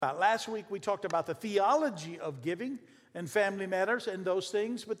Last week we talked about the theology of giving and family matters and those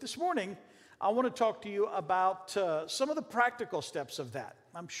things, but this morning I want to talk to you about some of the practical steps of that.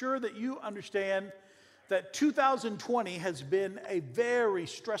 I'm sure that you understand that 2020 has been a very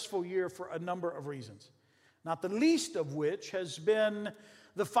stressful year for a number of reasons, not the least of which has been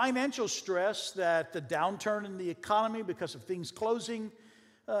the financial stress that the downturn in the economy because of things closing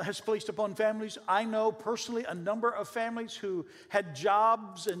has placed upon families. I know personally a number of families who had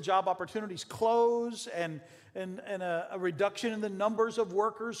jobs and job opportunities close, and a reduction in the numbers of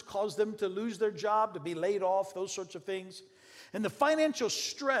workers caused them to lose their job, to be laid off, those sorts of things. And the financial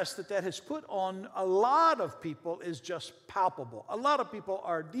stress that has put on a lot of people is just palpable. A lot of people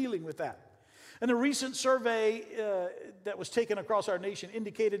are dealing with that. And a recent survey that was taken across our nation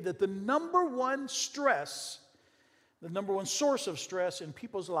indicated that the number one source of stress in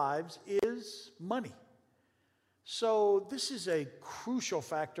people's lives is money. So this is a crucial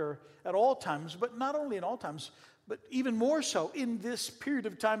factor at all times, but not only in all times, but even more so in this period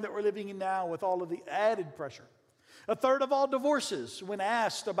of time that we're living in now with all of the added pressure. A third of all divorces, when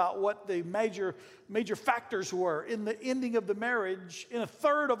asked about what the major factors were in the ending of the marriage, in a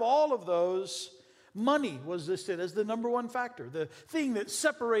third of all of those, money was listed as the number one factor, the thing that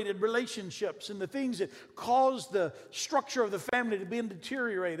separated relationships and the things that caused the structure of the family to begin to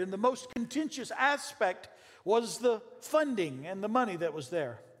deteriorate. And the most contentious aspect was the funding and the money that was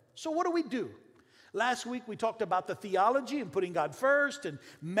there. So what do we do? Last week we talked about the theology and putting God first and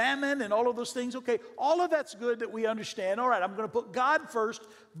mammon and all of those things. Okay, all of that's good that we understand. All right, I'm going to put God first,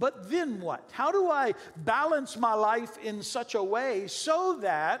 but then what? How do I balance my life in such a way so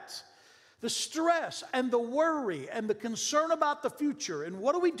that the stress and the worry and the concern about the future and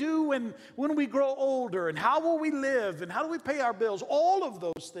what do we do when we grow older and how will we live and how do we pay our bills, all of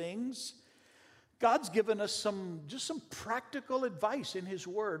those things, God's given us some practical advice in His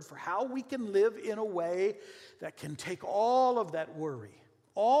Word for how we can live in a way that can take all of that worry,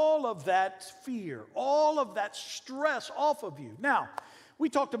 all of that fear, all of that stress off of you. Now, we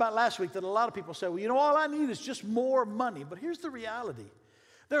talked about last week that a lot of people say, well, all I need is just more money. But here's the reality.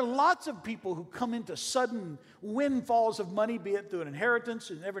 There are lots of people who come into sudden windfalls of money, be it through an inheritance,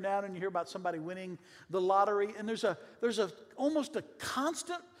 and every now and then you hear about somebody winning the lottery, and there's almost a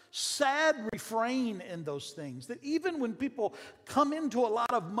constant sad refrain in those things, that even when people come into a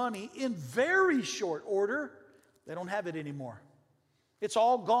lot of money in very short order, they don't have it anymore. It's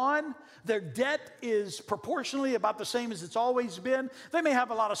all gone. Their debt is proportionally about the same as it's always been. They may have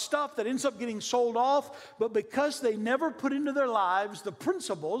a lot of stuff that ends up getting sold off, but because they never put into their lives the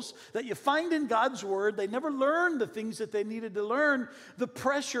principles that you find in God's Word, they never learned the things that they needed to learn, the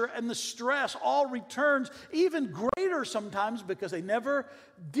pressure and the stress all returns, even greater sometimes because they never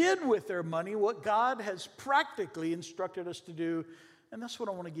did with their money what God has practically instructed us to do. And that's what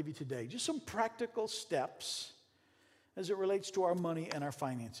I want to give you today. Just some practical steps as it relates to our money and our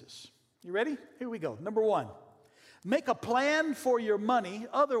finances. You ready? Here we go. Number one, make a plan for your money.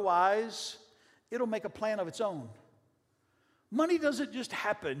 Otherwise, it'll make a plan of its own. Money doesn't just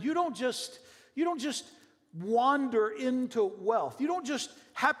happen. You don't just wander into wealth. You don't just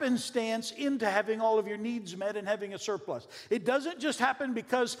happenstance into having all of your needs met and having a surplus. It doesn't just happen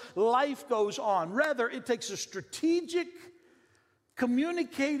because life goes on. Rather, it takes a strategic,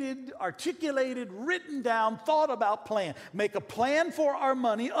 communicated, articulated, written down, thought about plan. Make a plan for our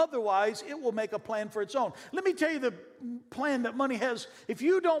money, otherwise it will make a plan for its own. Let me tell you the plan that money has. If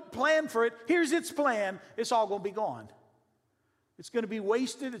you don't plan for it, here's its plan, it's all going to be gone. It's going to be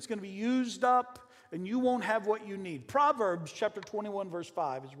wasted, it's going to be used up, and you won't have what you need. Proverbs chapter 21 verse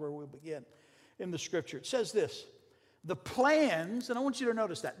 5 is where we'll begin in the scripture. It says this: the plans, and I want you to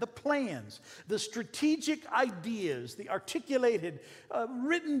notice that, the plans, the strategic ideas, the articulated,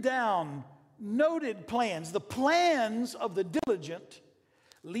 written down, noted plans, the plans of the diligent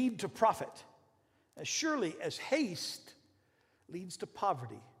lead to profit, as surely as haste leads to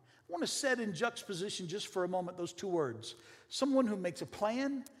poverty. I want to set in juxtaposition just for a moment those two words. Someone who makes a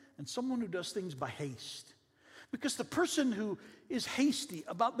plan and someone who does things by haste. Because the person who is hasty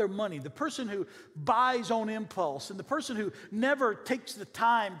about their money, the person who buys on impulse, and the person who never takes the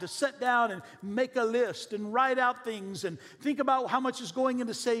time to sit down and make a list and write out things and think about how much is going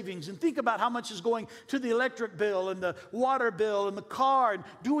into savings and think about how much is going to the electric bill and the water bill and the car. And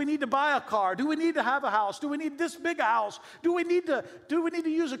do we need to buy a car? Do we need to have a house? Do we need this big a house? Do we need to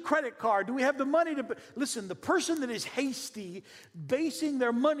use a credit card? Do we have the money to... Listen, the person that is hasty, basing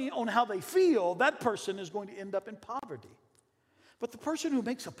their money on how they feel, that person is going to end up in poverty. But the person who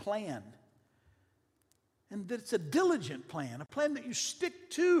makes a plan, and that it's a diligent plan, a plan that you stick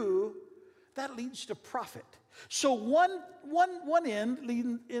to, that leads to profit. So one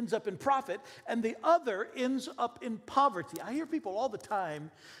end ends up in profit, and the other ends up in poverty. I hear people all the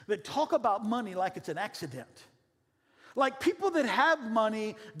time that talk about money like it's an accident. Like people that have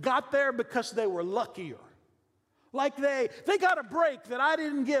money got there because they were luckier. Like they got a break that I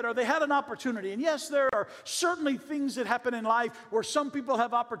didn't get, or they had an opportunity. And yes, there are certainly things that happen in life where some people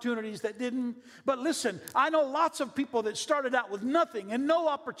have opportunities that didn't. But listen, I know lots of people that started out with nothing and no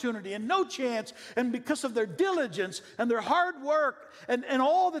opportunity and no chance. And because of their diligence and their hard work and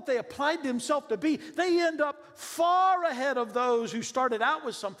all that they applied themselves to be, they end up far ahead of those who started out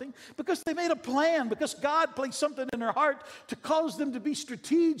with something because they made a plan, because God placed something in their heart to cause them to be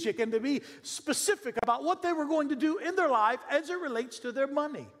strategic and to be specific about what they were going to do in their life as it relates to their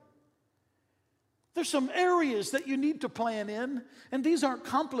money. There's some areas that you need to plan in, and these aren't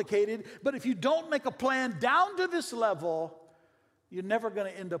complicated, but if you don't make a plan down to this level, you're never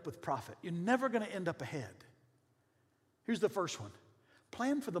going to end up with profit. You're never going to end up ahead. Here's the first one.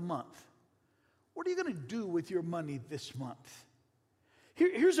 Plan for the month. What are you going to do with your money this month?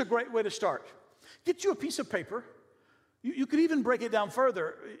 Here's a great way to start. Get you a piece of paper. You could even break it down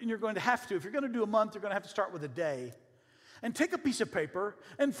further, and you're going to have to. If you're going to do a month, you're going to have to start with a day. And take a piece of paper,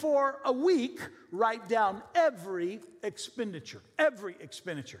 and for a week, write down every expenditure,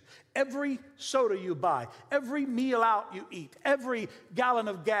 every soda you buy, every meal out you eat, every gallon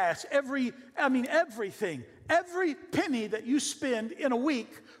of gas, everything, every penny that you spend in a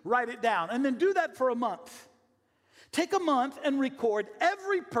week, write it down. And then do that for a month. Take a month and record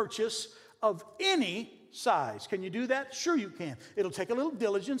every purchase of any size. Can you do that? Sure you can. It'll take a little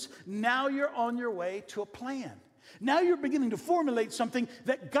diligence. Now you're on your way to a plan. Now you're beginning to formulate something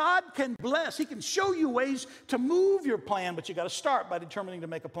that God can bless. He can show you ways to move your plan, but you got to start by determining to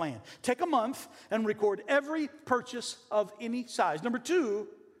make a plan. Take a month and record every purchase of any size. Number 2,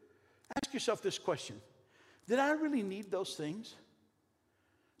 ask yourself this question. Did I really need those things?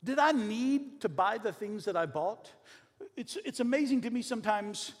 Did I need to buy the things that I bought? It's amazing to me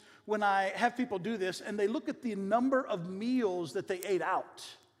sometimes when I have people do this and they look at the number of meals that they ate out,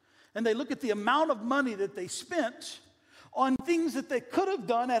 and they look at the amount of money that they spent on things that they could have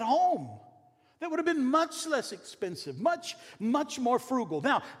done at home that would have been much less expensive, much more frugal.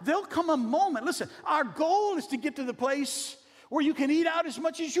 Now, there'll come a moment, listen, our goal is to get to the place where you can eat out as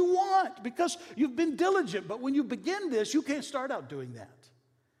much as you want because you've been diligent. But when you begin this, you can't start out doing that.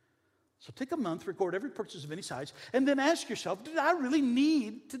 So take a month, record every purchase of any size, and then ask yourself, did I really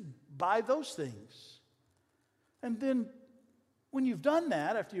need to buy those things? And then when you've done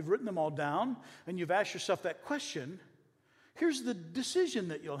that, after you've written them all down and you've asked yourself that question, here's the decision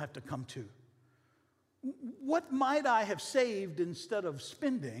that you'll have to come to. What might I have saved instead of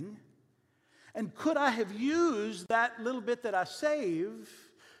spending? And could I have used that little bit that I save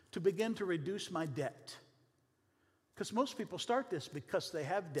to begin to reduce my debt? Because most people start this because they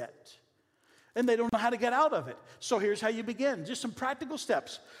have debt and they don't know how to get out of it. So here's how you begin. Just some practical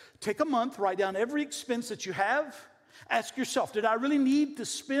steps. Take a month, write down every expense that you have. Ask yourself, did I really need to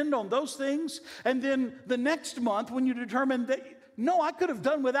spend on those things? And then the next month, when you determine that, no, I could have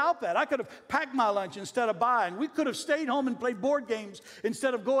done without that. I could have packed my lunch instead of buying. We could have stayed home and played board games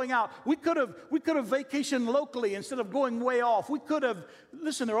instead of going out. We could have vacationed locally instead of going way off. We could have,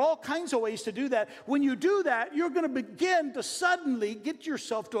 listen, there are all kinds of ways to do that. When you do that, you're going to begin to suddenly get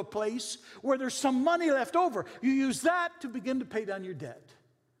yourself to a place where there's some money left over. You use that to begin to pay down your debt.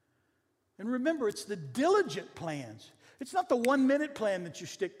 And remember, it's the diligent plans. It's not the 1-minute plan that you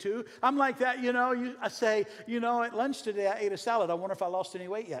stick to. I'm like that, I say, at lunch today I ate a salad. I wonder if I lost any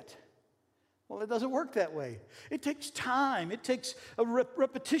weight yet. Well, it doesn't work that way. It takes time. It takes a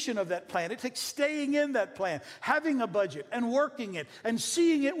repetition of that plan. It takes staying in that plan, having a budget and working it and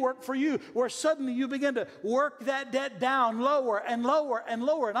seeing it work for you, where suddenly you begin to work that debt down lower and lower and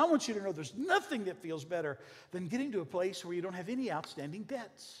lower. And I want you to know there's nothing that feels better than getting to a place where you don't have any outstanding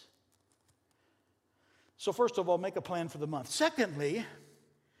debts. So first of all, make a plan for the month. Secondly,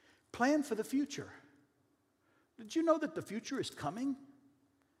 plan for the future. Did you know that the future is coming?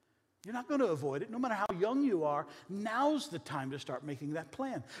 You're not going to avoid it. No matter how young you are, now's the time to start making that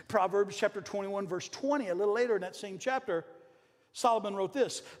plan. Proverbs chapter 21, verse 20, a little later in that same chapter, Solomon wrote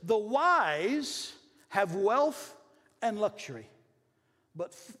this: the wise have wealth and luxury,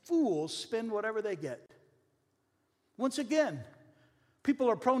 but fools spend whatever they get. Once again, people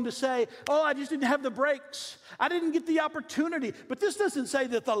are prone to say, oh, I just didn't have the breaks. I didn't get the opportunity. But this doesn't say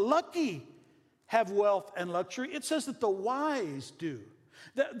that the lucky have wealth and luxury. It says that the wise do.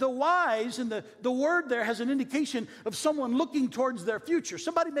 The wise, and the word there has an indication of someone looking towards their future,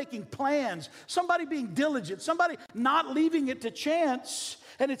 somebody making plans, somebody being diligent, somebody not leaving it to chance.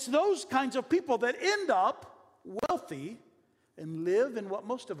 And it's those kinds of people that end up wealthy and live in what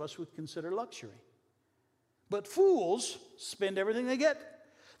most of us would consider luxury. But fools spend everything they get.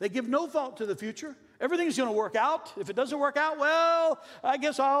 They give no thought to the future. Everything's going to work out. If it doesn't work out, well, I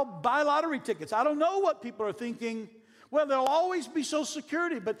guess I'll buy lottery tickets. I don't know what people are thinking. Well, there'll always be Social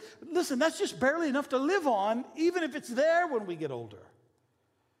Security, but listen, that's just barely enough to live on, even if it's there when we get older.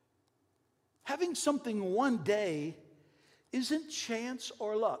 Having something one day isn't chance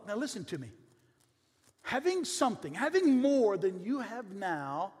or luck. Now listen to me. Having something, having more than you have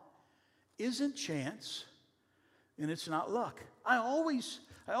now isn't chance, and it's not luck. I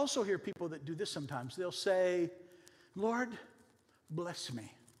also hear people that do this sometimes. They'll say, Lord, bless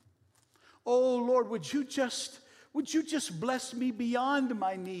me. Oh, Lord, would you just bless me beyond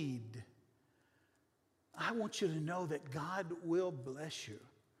my need? I want you to know that God will bless you.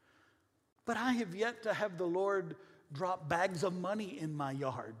 But I have yet to have the Lord drop bags of money in my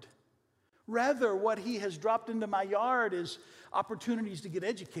yard. Rather, what he has dropped into my yard is opportunities to get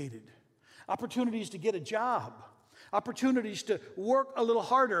educated, opportunities to get a job, opportunities to work a little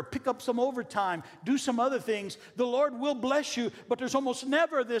harder, pick up some overtime, do some other things. The Lord will bless you, but there's almost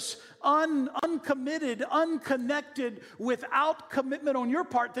never this uncommitted, unconnected, without commitment on your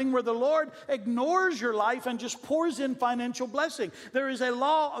part thing where the Lord ignores your life and just pours in financial blessing. There is a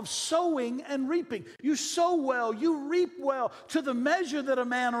law of sowing and reaping. You sow well, you reap well. To the measure that a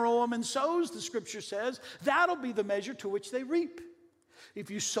man or a woman sows, the Scripture says, that'll be the measure to which they reap. If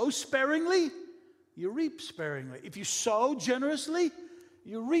you sow sparingly, you reap sparingly. If you sow generously,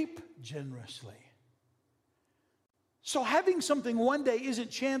 you reap generously. So having something one day isn't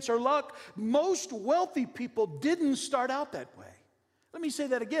chance or luck. Most wealthy people didn't start out that way. Let me say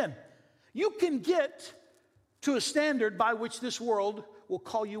that again. You can get to a standard by which this world will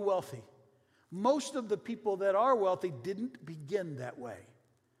call you wealthy. Most of the people that are wealthy didn't begin that way.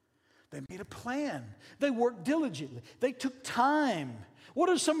 They made a plan. They worked diligently. They took time. What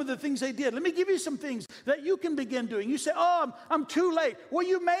are some of the things they did? Let me give you some things that you can begin doing. You say, oh, I'm too late. Well,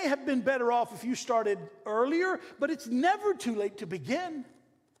 you may have been better off if you started earlier, but it's never too late to begin.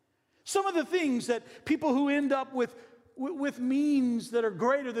 Some of the things that people who end up with means that are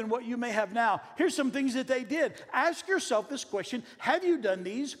greater than what you may have now, here's some things that they did. Ask yourself this question: have you done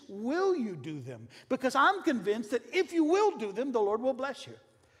these? Will you do them? Because I'm convinced that if you will do them, the Lord will bless you.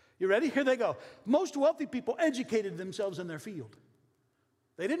 You ready? Here they go. Most wealthy people educated themselves in their field.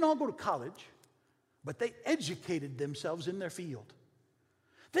 They didn't all go to college, but they educated themselves in their field.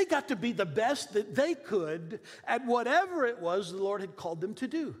 They got to be the best that they could at whatever it was the Lord had called them to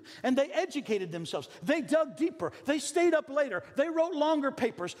do. And they educated themselves. They dug deeper. They stayed up later. They wrote longer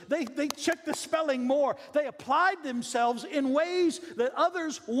papers. They checked the spelling more. They applied themselves in ways that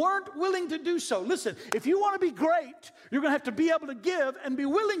others weren't willing to do so. Listen, if you want to be great, you're going to have to be able to give and be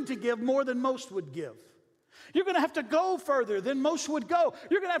willing to give more than most would give. You're going to have to go further than most would go.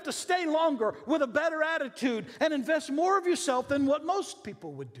 You're going to have to stay longer with a better attitude and invest more of yourself than what most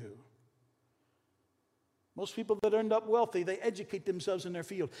people would do. Most people that end up wealthy, they educate themselves in their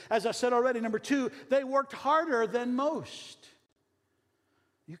field. As I said already, number two, they worked harder than most.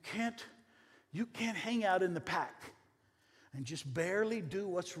 You can't hang out in the pack and just barely do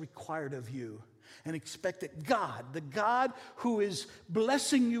what's required of you and expect that God, the God who is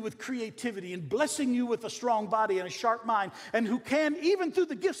blessing you with creativity and blessing you with a strong body and a sharp mind, and who can, even through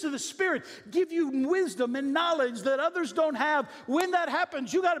the gifts of the Spirit, give you wisdom and knowledge that others don't have. When that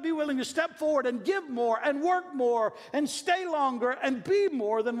happens, you got to be willing to step forward and give more and work more and stay longer and be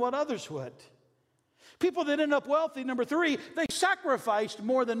more than what others would. People that end up wealthy, number three, they sacrificed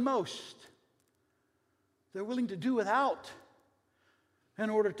more than most. They're willing to do without in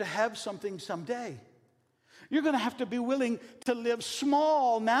order to have something someday. You're going to have to be willing to live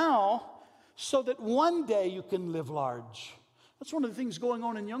small now so that one day you can live large. That's one of the things going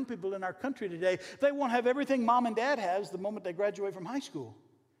on in young people in our country today. They want to have everything mom and dad has the moment they graduate from high school.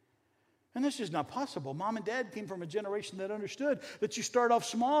 And this is not possible. Mom and dad came from a generation that understood that you start off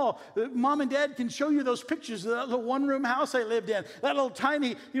small. Mom and dad can show you those pictures of that little one-room house they lived in, that little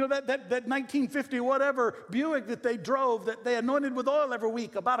tiny, that 1950 whatever Buick that they drove, that they anointed with oil every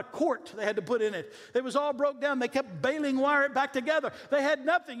week, about a quart they had to put in it. It was all broke down. They kept baling wire it back together. They had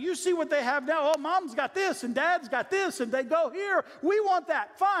nothing. You see what they have now. Oh, mom's got this and dad's got this, and they go here. We want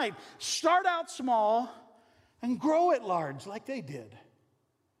that. Fine. Start out small and grow it large like they did.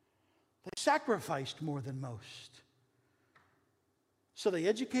 They sacrificed more than most. So they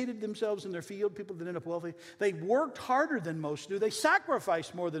educated themselves in their field, people that end up wealthy. They worked harder than most do. They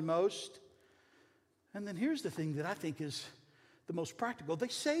sacrificed more than most. And then here's the thing that I think is the most practical. They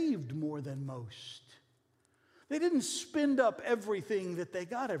saved more than most. They didn't spend up everything that they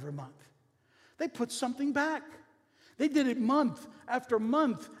got every month. they put something back. They did it month after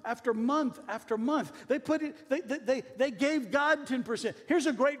month after month after month. They gave God 10%. Here's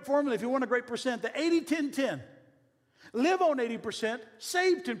a great formula if you want a great percent. The 80-10-10. Live on 80%,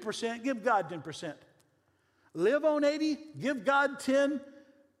 save 10%, give God 10%. Live on 80, give God 10,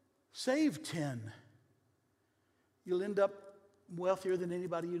 save 10. You'll end up wealthier than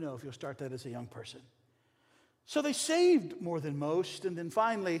anybody you know if you'll start that as a young person. So they saved more than most. And then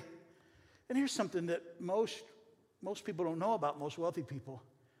finally, and here's something that most people don't know about most wealthy people.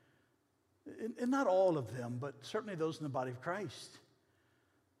 And not all of them, but certainly those in the body of Christ.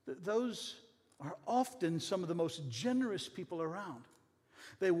 Those are often some of the most generous people around.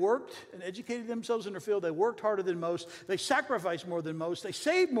 They worked and educated themselves in their field. They worked harder than most. They sacrificed more than most. They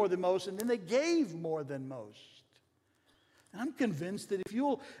saved more than most. And then they gave more than most. And I'm convinced that if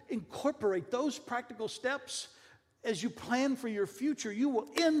you'll incorporate those practical steps as you plan for your future, you will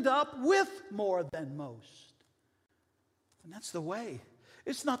end up with more than most. And that's the way.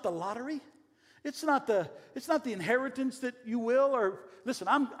 It's not the lottery. It's not the inheritance that you will, or listen,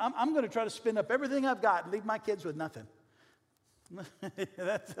 I'm going to try to spend up everything I've got and leave my kids with nothing.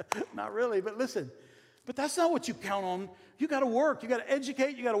 That's not really, but listen. But that's not what you count on. You got to work. You got to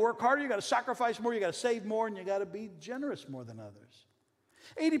educate. You got to work harder. You got to sacrifice more. You got to save more, and you got to be generous more than others.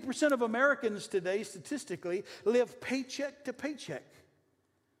 80% of Americans today, statistically, live paycheck to paycheck.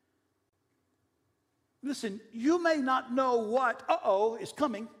 Listen, you may not know what is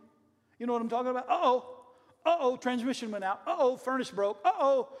coming. You know what I'm talking about? Transmission went out. Furnace broke.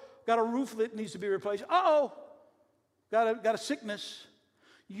 Got a roof that needs to be replaced. Got a sickness.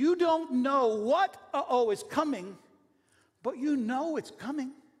 You don't know what is coming, but you know it's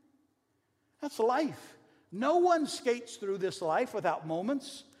coming. That's life. No one skates through this life without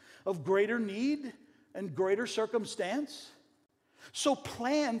moments of greater need and greater circumstance. So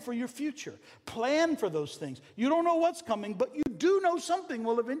plan for your future. Plan for those things. You don't know what's coming, but you do know something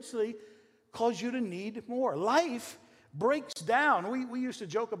will eventually cause you to need more. Life breaks down. We used to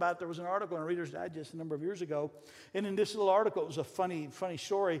joke about, there was an article in Reader's Digest a number of years ago, and in this little article, it was a funny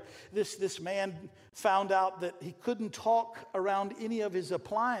story. This man found out that he couldn't talk around any of his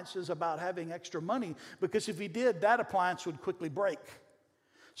appliances about having extra money, because if he did, that appliance would quickly break.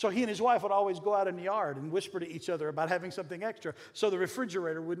 So he and his wife would always go out in the yard and whisper to each other about having something extra, so the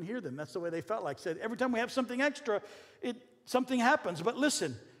refrigerator wouldn't hear them. That's the way they felt like. Said, every time we have something extra, something happens. But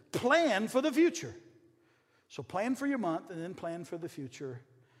listen, plan for the future. So plan for your month, and then plan for the future.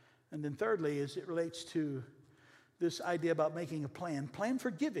 And then thirdly, as it relates to this idea about making a plan for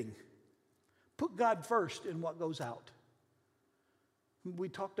giving. Put God first in what goes out. We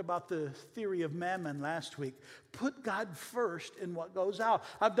talked about the theory of mammon last week. Put God first in what goes out.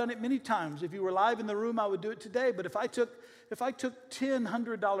 I've done it many times. If you were live in the room, I would do it today. But if I took 10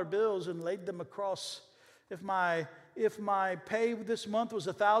 $100 bills and laid them across, if my pay this month was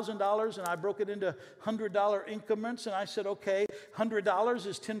 $1,000 and I broke it into $100 increments, and I said, okay, $100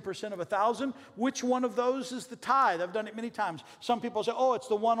 is 10% of 1,000. Which one of those is the tithe? I've done it many times. Some people say, it's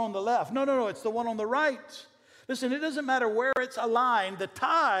the one on the left. No, it's the one on the right. Listen, it doesn't matter where it's aligned. The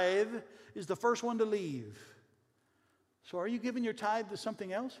tithe is the first one to leave. So are you giving your tithe to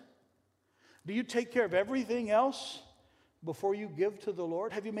something else? Do you take care of everything else before you give to the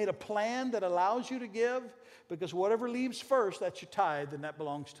Lord? Have you made a plan that allows you to give? Because whatever leaves first, that's your tithe, and that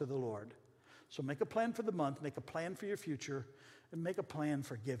belongs to the Lord. So make a plan for the month, make a plan for your future, and make a plan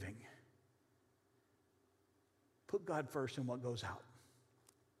for giving. Put God first in what goes out.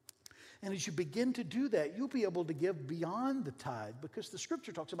 And as you begin to do that, you'll be able to give beyond the tithe, because the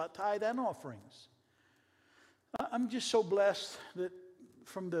Scripture talks about tithe and offerings. I'm just so blessed that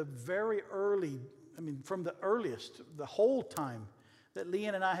from the earliest, the whole time that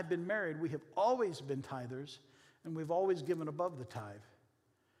Leanne and I have been married, we have always been tithers, and we've always given above the tithe.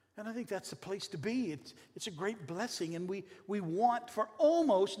 And I think that's the place to be. It's a great blessing, and we want for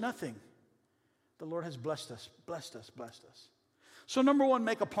almost nothing. The Lord has blessed us. So number one,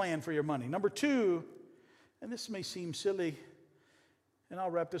 make a plan for your money. Number two, and this may seem silly, and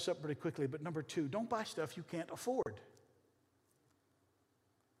I'll wrap this up pretty quickly, but number two, don't buy stuff you can't afford.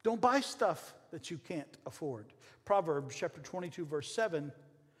 Don't buy stuff that you can't afford. Proverbs chapter 22, verse 7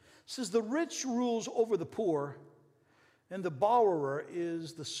 says, the rich rules over the poor, and the borrower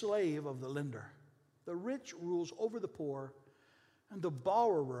is the slave of the lender. The rich rules over the poor, and the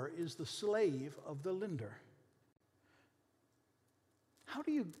borrower is the slave of the lender. How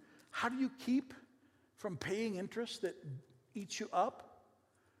do you keep from paying interest that eats you up?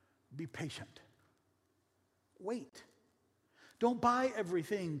 Be patient. Wait. Don't buy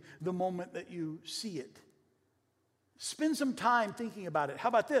everything the moment that you see it. Spend some time thinking about it. How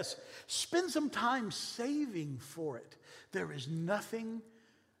about this? Spend some time saving for it. There is nothing,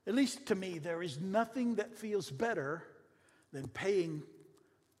 at least to me, there is nothing that feels better than paying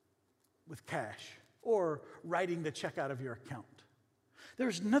with cash or writing the check out of your account.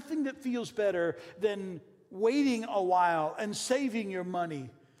 There's nothing that feels better than waiting a while and saving your money,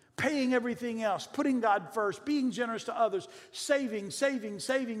 paying everything else, putting God first, being generous to others, saving,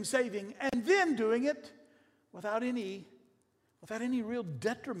 and then doing it without any real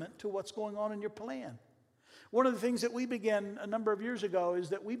detriment to what's going on in your plan. One of the things that we began a number of years ago is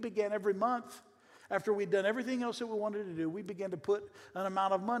that we began every month, after we'd done everything else that we wanted to do, we began to put an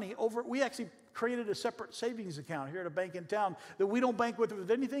amount of money over. We actually created a separate savings account here at a bank in town that we don't bank with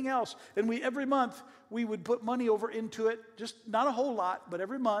anything else. And every month we would put money over into it, just not a whole lot, but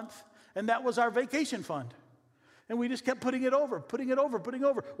every month. And that was our vacation fund. And we just kept putting it over.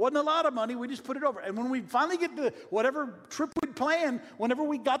 Wasn't a lot of money, we just put it over. And when we finally get to whatever trip we'd planned, whenever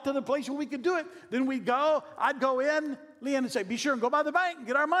we got to the place where we could do it, then I'd go in, Leanne would say, be sure and go by the bank and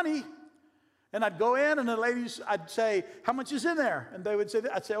get our money. And I'd go in, and the ladies, I'd say, how much is in there? And they would say,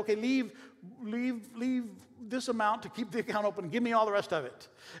 I'd say, okay, leave this amount to keep the account open. Give me all the rest of it.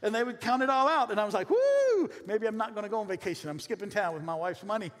 And they would count it all out. And I was like, whoo, maybe I'm not going to go on vacation. I'm skipping town with my wife's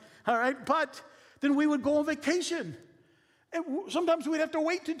money. All right, but then we would go on vacation. And sometimes we'd have to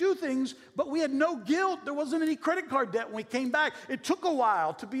wait to do things, but we had no guilt. There wasn't any credit card debt when we came back. It took a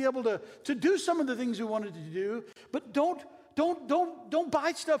while to be able to do some of the things we wanted to do, but don't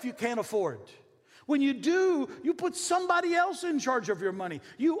buy stuff you can't afford. When you do, you put somebody else in charge of your money.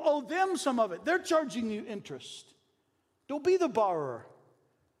 You owe them some of it. They're charging you interest. Don't be the borrower.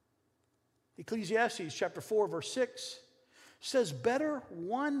 Ecclesiastes chapter 4, verse 6 says, better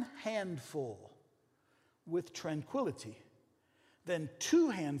one handful with tranquility than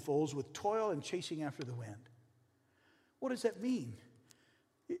two handfuls with toil and chasing after the wind. What does that mean?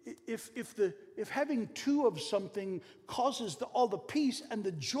 If having two of something causes all the peace and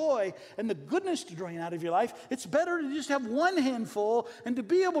the joy and the goodness to drain out of your life, it's better to just have one handful and to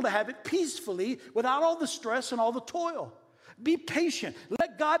be able to have it peacefully without all the stress and all the toil. Be patient.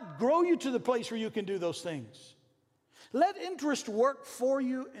 Let God grow you to the place where you can do those things. Let interest work for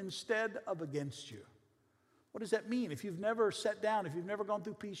you instead of against you. What does that mean? If you've never sat down, if you've never gone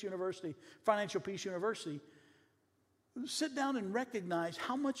through Peace University, Financial Peace University, sit down and recognize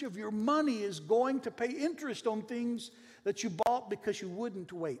how much of your money is going to pay interest on things that you bought because you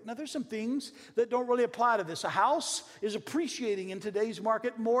wouldn't wait. Now, there's some things that don't really apply to this. A house is appreciating in today's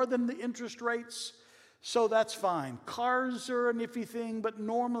market more than the interest rates, so that's fine. Cars are an iffy thing, but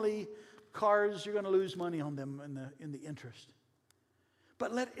normally cars, you're going to lose money on them in the interest.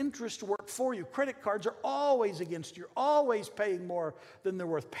 But let interest work for you. Credit cards are always against you. You're always paying more than they're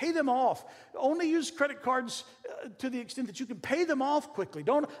worth. Pay them off. Only use credit cards to the extent that you can pay them off quickly.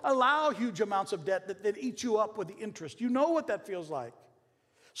 Don't allow huge amounts of debt that eat you up with the interest. You know what that feels like.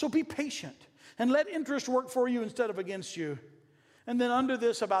 So be patient and let interest work for you instead of against you. And then under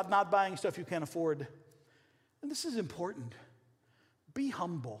this about not buying stuff you can't afford. And this is important. Be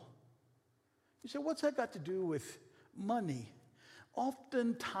humble. You say, what's that got to do with money?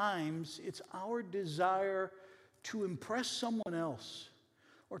 Oftentimes, it's our desire to impress someone else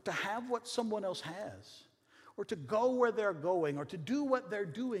or to have what someone else has or to go where they're going or to do what they're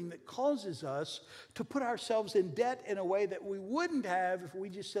doing that causes us to put ourselves in debt in a way that we wouldn't have if we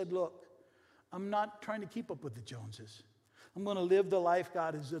just said, look, I'm not trying to keep up with the Joneses. I'm going to live the life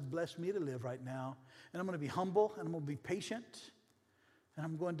God has blessed me to live right now, and I'm going to be humble, and I'm going to be patient, and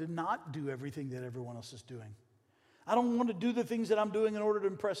I'm going to not do everything that everyone else is doing. I don't want to do the things that I'm doing in order to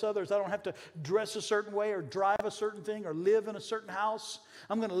impress others. I don't have to dress a certain way or drive a certain thing or live in a certain house.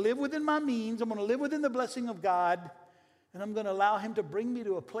 I'm going to live within my means. I'm going to live within the blessing of God. And I'm going to allow Him to bring me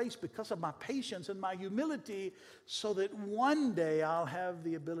to a place because of my patience and my humility so that one day I'll have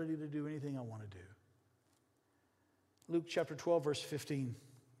the ability to do anything I want to do. Luke chapter 12, verse 15.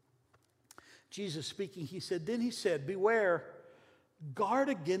 Jesus speaking, Then he said, beware, guard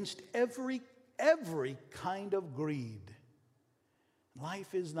against every kind of greed.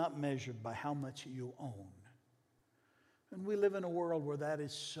 Life is not measured by how much you own. And we live in a world where that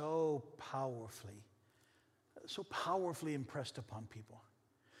is so powerfully impressed upon people,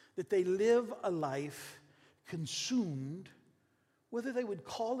 that they live a life consumed, whether they would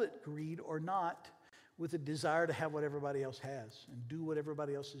call it greed or not, with a desire to have what everybody else has and do what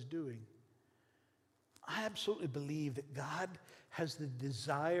everybody else is doing. I absolutely believe that God has the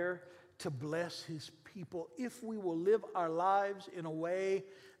desire to bless His people if we will live our lives in a way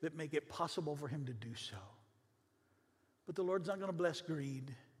that make it possible for Him to do so. But the Lord's not going to bless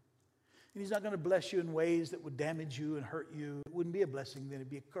greed. And He's not going to bless you in ways that would damage you and hurt you. It wouldn't be a blessing, then it'd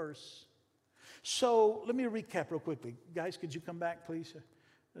be a curse. So let me recap real quickly. Guys, could you come back, please?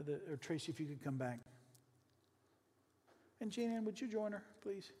 Or Tracy, if you could come back. And Jane Ann, would you join her,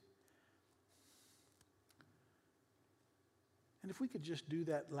 please? And if we could just do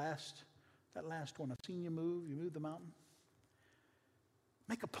that last one. I've seen you move the mountain.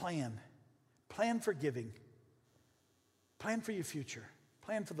 Make a plan. Plan for giving. Plan for your future.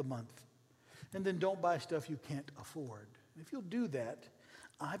 Plan for the month. And then don't buy stuff you can't afford. If you'll do that,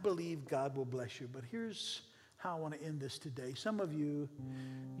 I believe God will bless you. But here's how I want to end this today. Some of you,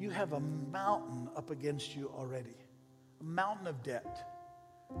 you have a mountain up against you already. A mountain of debt.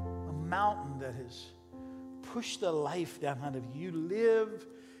 A mountain that has pushed the life down out of you. You live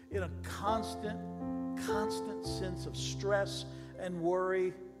in a constant sense of stress and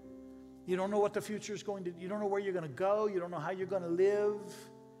worry. You don't know what the future is going to, you don't know where you're going to go. You don't know how you're going to live.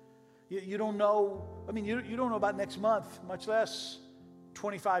 You don't know, you don't know about next month, much less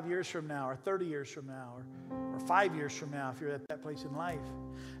 25 years from now or 30 years from now or 5 years from now if you're at that place in life.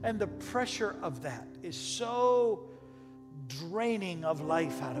 And the pressure of that is so draining of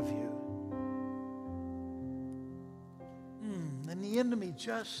life out of you. And the enemy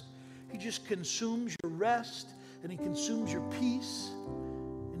he just consumes your rest, and he consumes your peace,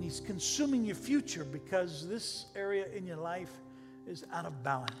 and he's consuming your future because this area in your life is out of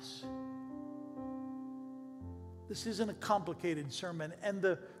balance. This isn't a complicated sermon, and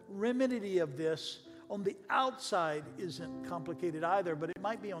the remedy of this on the outside isn't complicated either, but it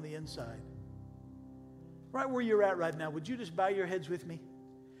might be on the inside. Right where you're at right now, would you just bow your heads with me?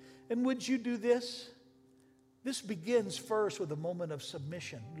 And would you do this? This begins first with a moment of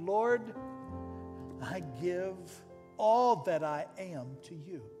submission. Lord, I give all that I am to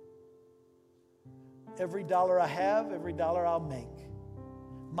you. Every dollar I have, every dollar I'll make.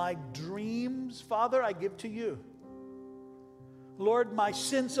 My dreams, Father, I give to you. Lord, my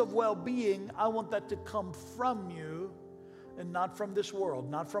sense of well-being, I want that to come from you and not from this world,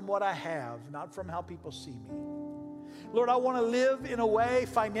 not from what I have, not from how people see me. Lord, I want to live in a way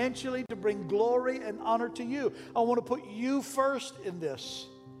financially to bring glory and honor to you. I want to put you first in this.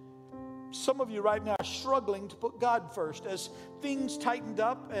 Some of you right now are struggling to put God first. As things tightened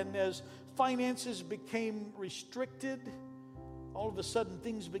up and as finances became restricted, all of a sudden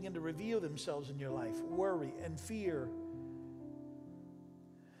things begin to reveal themselves in your life. Worry and fear.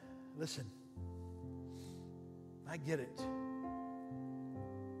 Listen, I get it.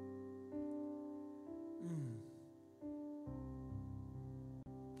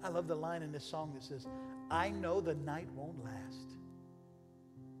 I love the line in this song that says, I know the night won't last.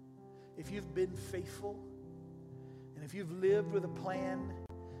 If you've been faithful, and if you've lived with a plan,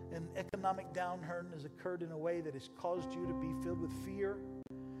 and economic downturn has occurred in a way that has caused you to be filled with fear,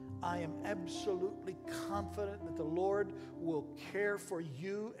 I am absolutely confident that the Lord will care for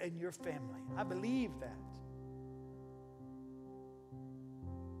you and your family. I believe that.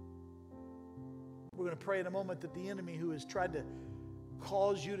 We're going to pray in a moment that the enemy who has tried to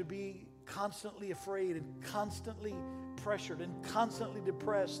cause you to be constantly afraid and constantly pressured and constantly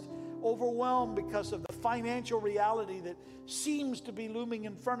depressed, overwhelmed because of the financial reality that seems to be looming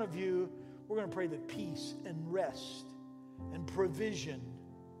in front of you, we're going to pray that peace and rest and provision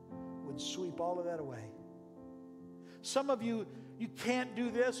would sweep all of that away. Some of you, you can't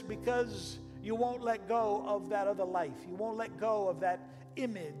do this because you won't let go of that other life. You won't let go of that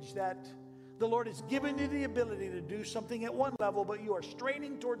image that the Lord has given you the ability to do something at one level, but you are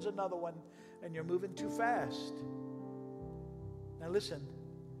straining towards another one and you're moving too fast. Now listen,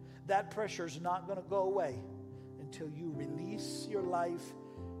 that pressure is not going to go away until you release your life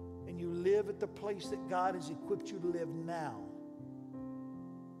and you live at the place that God has equipped you to live now.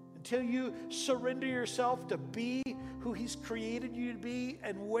 Until you surrender yourself to be who He's created you to be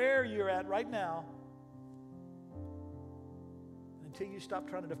and where you're at right now. Until you stop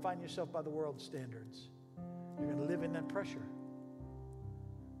trying to define yourself by the world's standards, you're going to live in that pressure.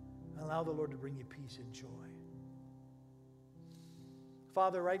 Allow the Lord to bring you peace and joy.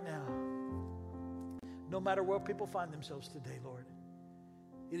 Father, right now, no matter where people find themselves today, Lord,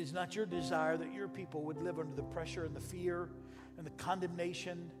 it is not your desire that your people would live under the pressure and the fear and the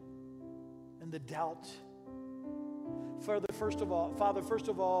condemnation and the doubt. Father, first of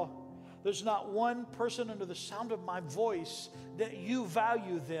all, there's not one person under the sound of my voice that you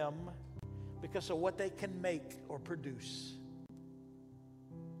value them because of what they can make or produce.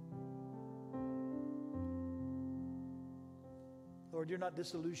 Lord, you're not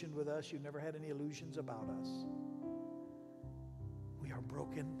disillusioned with us. You've never had any illusions about us. We are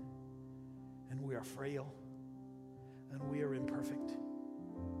broken, and we are frail, and we are imperfect.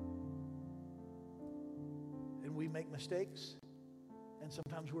 and we make mistakes, and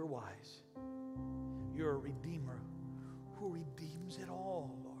sometimes we're wise. You're a redeemer who redeems it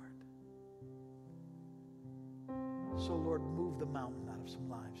all, Lord. So, Lord, move the mountain out of some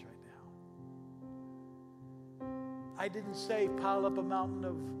lives right now. I didn't say pile up a mountain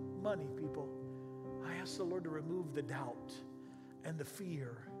of money, people. I asked the Lord to remove the doubt and the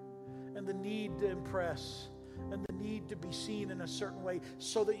fear and the need to impress and the need to be seen in a certain way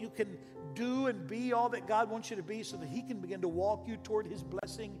so that you can do and be all that God wants you to be, so that He can begin to walk you toward His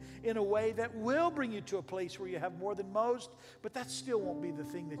blessing in a way that will bring you to a place where you have more than most, but that still won't be the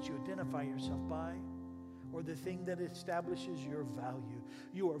thing that you identify yourself by or the thing that establishes your value.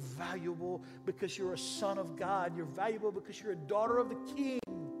 You are valuable because you're a son of God. You're valuable because you're a daughter of the King.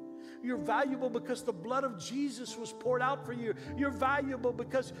 You're valuable because the blood of Jesus was poured out for you. You're valuable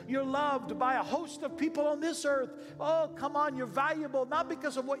because you're loved by a host of people on this earth. Oh, come on, you're valuable not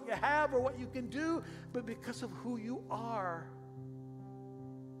because of what you have or what you can do, but because of who you are.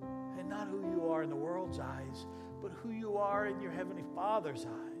 And not who you are in the world's eyes, but who you are in your Heavenly Father's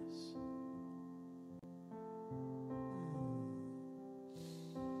eyes.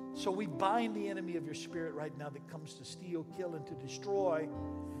 So we bind the enemy of your spirit right now that comes to steal, kill, and to destroy.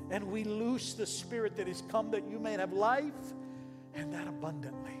 And we loose the spirit that has come that you may have life, and that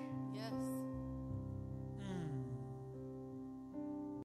abundantly.